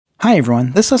Hi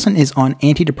everyone, this lesson is on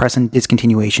antidepressant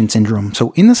discontinuation syndrome.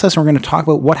 So in this lesson, we're going to talk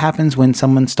about what happens when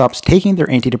someone stops taking their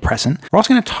antidepressant. We're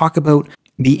also going to talk about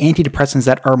the antidepressants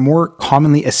that are more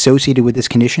commonly associated with this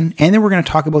condition. And then we're going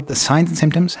to talk about the signs and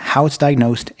symptoms, how it's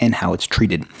diagnosed, and how it's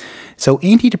treated. So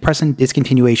antidepressant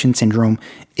discontinuation syndrome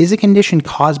is a condition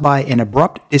caused by an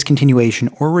abrupt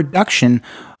discontinuation or reduction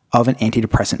of an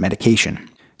antidepressant medication.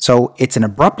 So it's an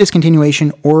abrupt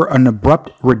discontinuation or an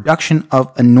abrupt reduction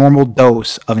of a normal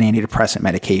dose of an antidepressant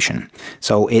medication.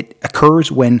 So it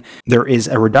occurs when there is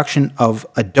a reduction of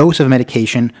a dose of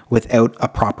medication without a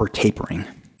proper tapering.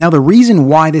 Now, the reason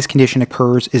why this condition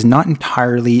occurs is not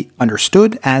entirely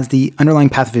understood, as the underlying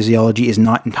pathophysiology is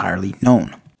not entirely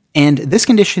known. And this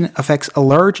condition affects a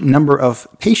large number of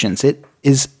patients. It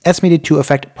is estimated to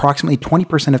affect approximately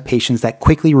 20% of patients that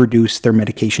quickly reduce their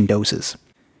medication doses.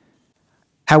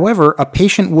 However, a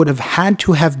patient would have had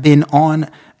to have been on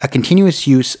a continuous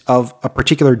use of a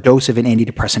particular dose of an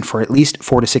antidepressant for at least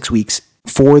 4 to 6 weeks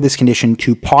for this condition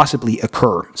to possibly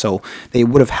occur. So they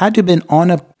would have had to have been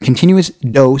on a continuous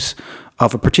dose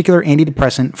of a particular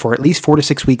antidepressant for at least 4 to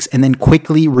 6 weeks and then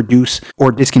quickly reduce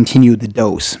or discontinue the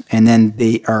dose. And then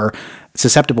they are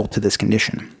susceptible to this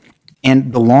condition.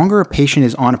 And the longer a patient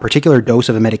is on a particular dose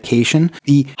of a medication,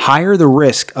 the higher the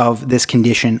risk of this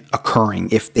condition occurring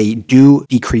if they do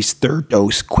decrease their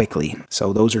dose quickly.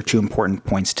 So those are two important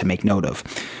points to make note of.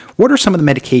 What are some of the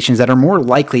medications that are more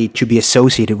likely to be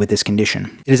associated with this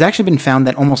condition? It has actually been found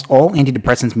that almost all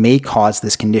antidepressants may cause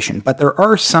this condition, but there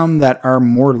are some that are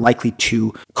more likely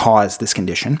to cause this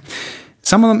condition.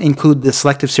 Some of them include the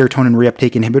selective serotonin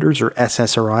reuptake inhibitors, or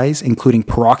SSRIs, including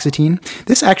paroxetine.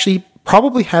 This actually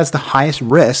probably has the highest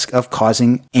risk of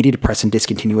causing antidepressant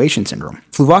discontinuation syndrome.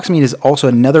 Fluvoxamine is also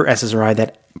another SSRI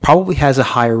that probably has a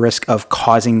higher risk of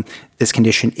causing this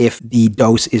condition if the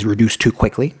dose is reduced too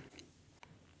quickly.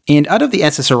 And out of the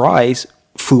SSRIs,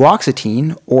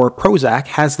 fluoxetine or Prozac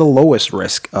has the lowest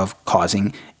risk of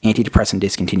causing antidepressant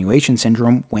discontinuation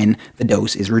syndrome when the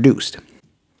dose is reduced.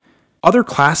 Other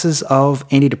classes of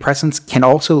antidepressants can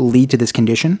also lead to this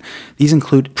condition. These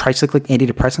include tricyclic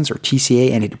antidepressants, or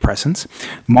TCA antidepressants,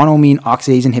 monoamine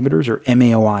oxidase inhibitors, or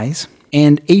MAOIs,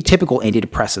 and atypical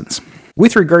antidepressants.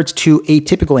 With regards to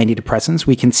atypical antidepressants,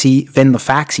 we can see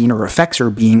venlafaxine, or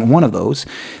Effexor, being one of those.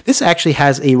 This actually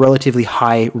has a relatively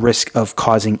high risk of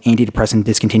causing antidepressant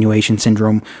discontinuation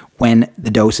syndrome when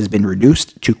the dose has been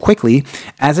reduced too quickly,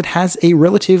 as it has a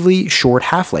relatively short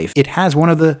half-life. It has one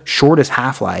of the shortest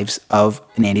half-lives of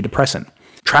an antidepressant.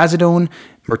 Trazodone,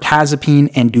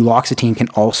 mirtazapine, and duloxetine can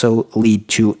also lead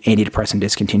to antidepressant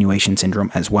discontinuation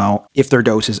syndrome as well if their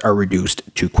doses are reduced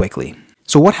too quickly.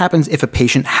 So what happens if a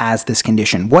patient has this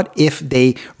condition? What if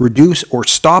they reduce or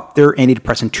stop their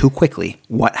antidepressant too quickly?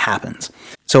 What happens?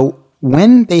 So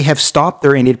when they have stopped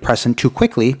their antidepressant too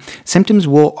quickly, symptoms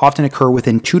will often occur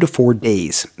within 2 to 4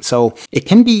 days. So it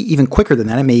can be even quicker than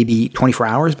that. It may be 24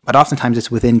 hours, but oftentimes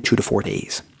it's within 2 to 4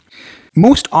 days.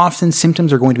 Most often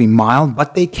symptoms are going to be mild,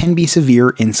 but they can be severe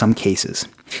in some cases.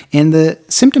 And the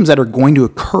symptoms that are going to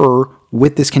occur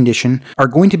with this condition are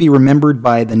going to be remembered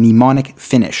by the mnemonic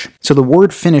finish. So the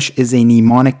word finish is a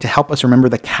mnemonic to help us remember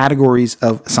the categories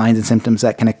of signs and symptoms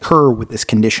that can occur with this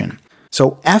condition.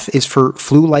 So F is for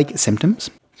flu-like symptoms,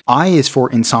 I is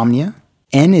for insomnia,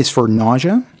 N is for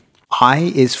nausea,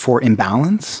 I is for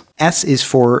imbalance, S is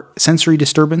for sensory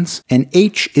disturbance, and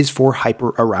H is for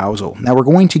hyperarousal. Now we're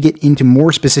going to get into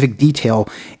more specific detail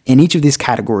in each of these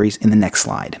categories in the next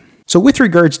slide. So with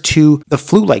regards to the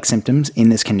flu-like symptoms in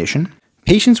this condition,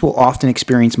 patients will often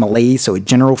experience malaise, so a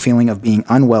general feeling of being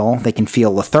unwell. They can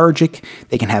feel lethargic,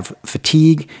 they can have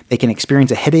fatigue, they can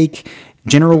experience a headache,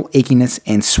 general achiness,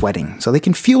 and sweating. So they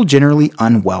can feel generally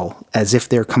unwell, as if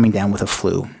they're coming down with a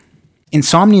flu.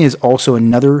 Insomnia is also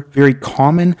another very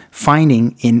common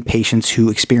finding in patients who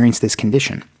experience this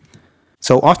condition.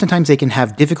 So oftentimes they can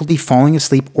have difficulty falling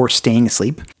asleep or staying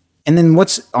asleep. And then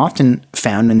what's often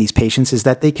found in these patients is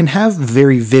that they can have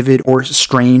very vivid or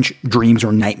strange dreams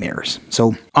or nightmares.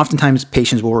 So oftentimes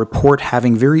patients will report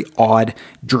having very odd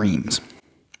dreams.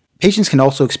 Patients can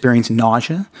also experience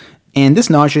nausea, and this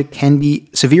nausea can be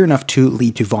severe enough to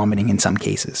lead to vomiting in some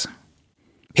cases.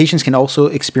 Patients can also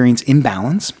experience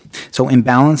imbalance. So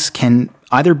imbalance can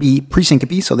either be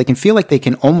presyncope, so they can feel like they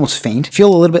can almost faint,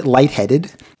 feel a little bit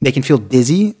lightheaded, they can feel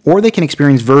dizzy, or they can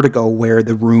experience vertigo where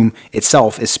the room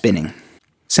itself is spinning.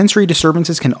 Sensory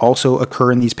disturbances can also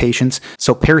occur in these patients.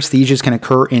 So paresthesias can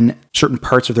occur in certain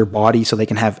parts of their body, so they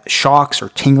can have shocks or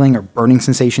tingling or burning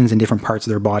sensations in different parts of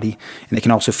their body. And they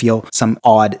can also feel some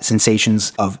odd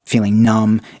sensations of feeling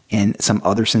numb and some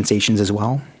other sensations as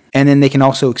well. And then they can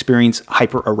also experience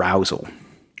hyperarousal.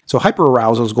 So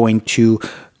hyperarousal is going to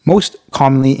Most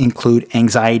commonly include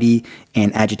anxiety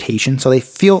and agitation, so they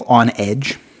feel on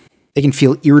edge. They can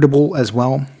feel irritable as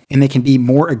well, and they can be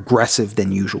more aggressive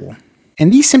than usual.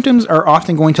 And these symptoms are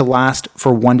often going to last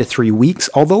for 1 to 3 weeks,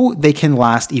 although they can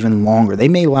last even longer. They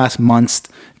may last months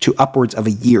to upwards of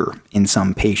a year in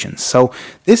some patients. So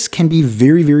this can be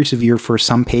very, very severe for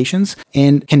some patients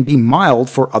and can be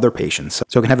mild for other patients.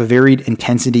 So it can have a varied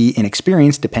intensity and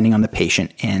experience depending on the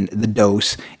patient and the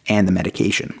dose and the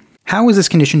medication. How is this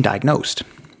condition diagnosed?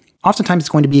 Oftentimes, it's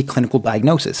going to be a clinical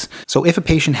diagnosis. So if a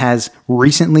patient has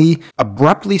recently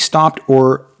abruptly stopped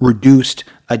or reduced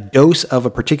a dose of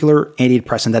a particular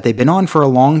antidepressant that they've been on for a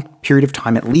long period of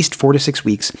time, at least 4 to 6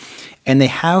 weeks, and they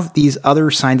have these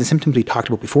other signs and symptoms we talked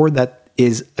about before, that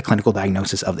is a clinical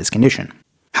diagnosis of this condition.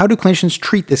 How do clinicians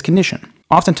treat this condition?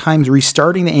 Oftentimes,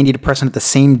 restarting the antidepressant at the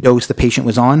same dose the patient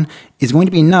was on is going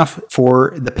to be enough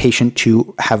for the patient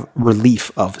to have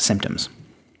relief of symptoms.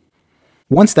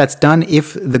 Once that's done,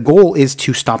 if the goal is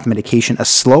to stop the medication, a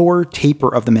slower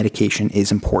taper of the medication is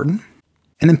important.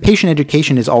 And then patient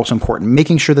education is also important,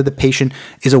 making sure that the patient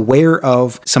is aware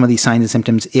of some of these signs and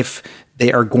symptoms if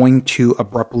they are going to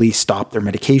abruptly stop their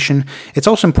medication. It's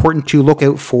also important to look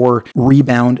out for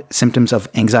rebound symptoms of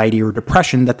anxiety or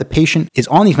depression that the patient is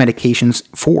on these medications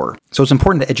for. So it's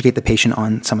important to educate the patient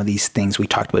on some of these things we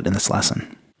talked about in this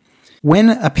lesson.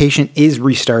 When a patient is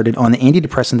restarted on the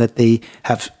antidepressant that they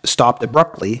have stopped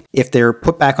abruptly, if they're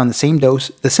put back on the same dose,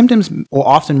 the symptoms will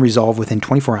often resolve within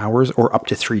 24 hours or up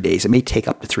to 3 days. It may take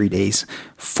up to 3 days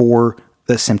for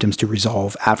the symptoms to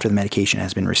resolve after the medication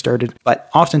has been restarted, but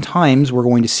oftentimes we're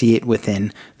going to see it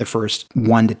within the first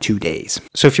 1 to 2 days.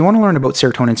 So if you want to learn about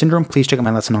serotonin syndrome, please check out my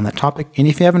lesson on that topic. And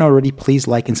if you haven't already, please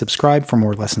like and subscribe for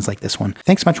more lessons like this one.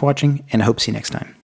 Thanks so much for watching, and I hope to see you next time.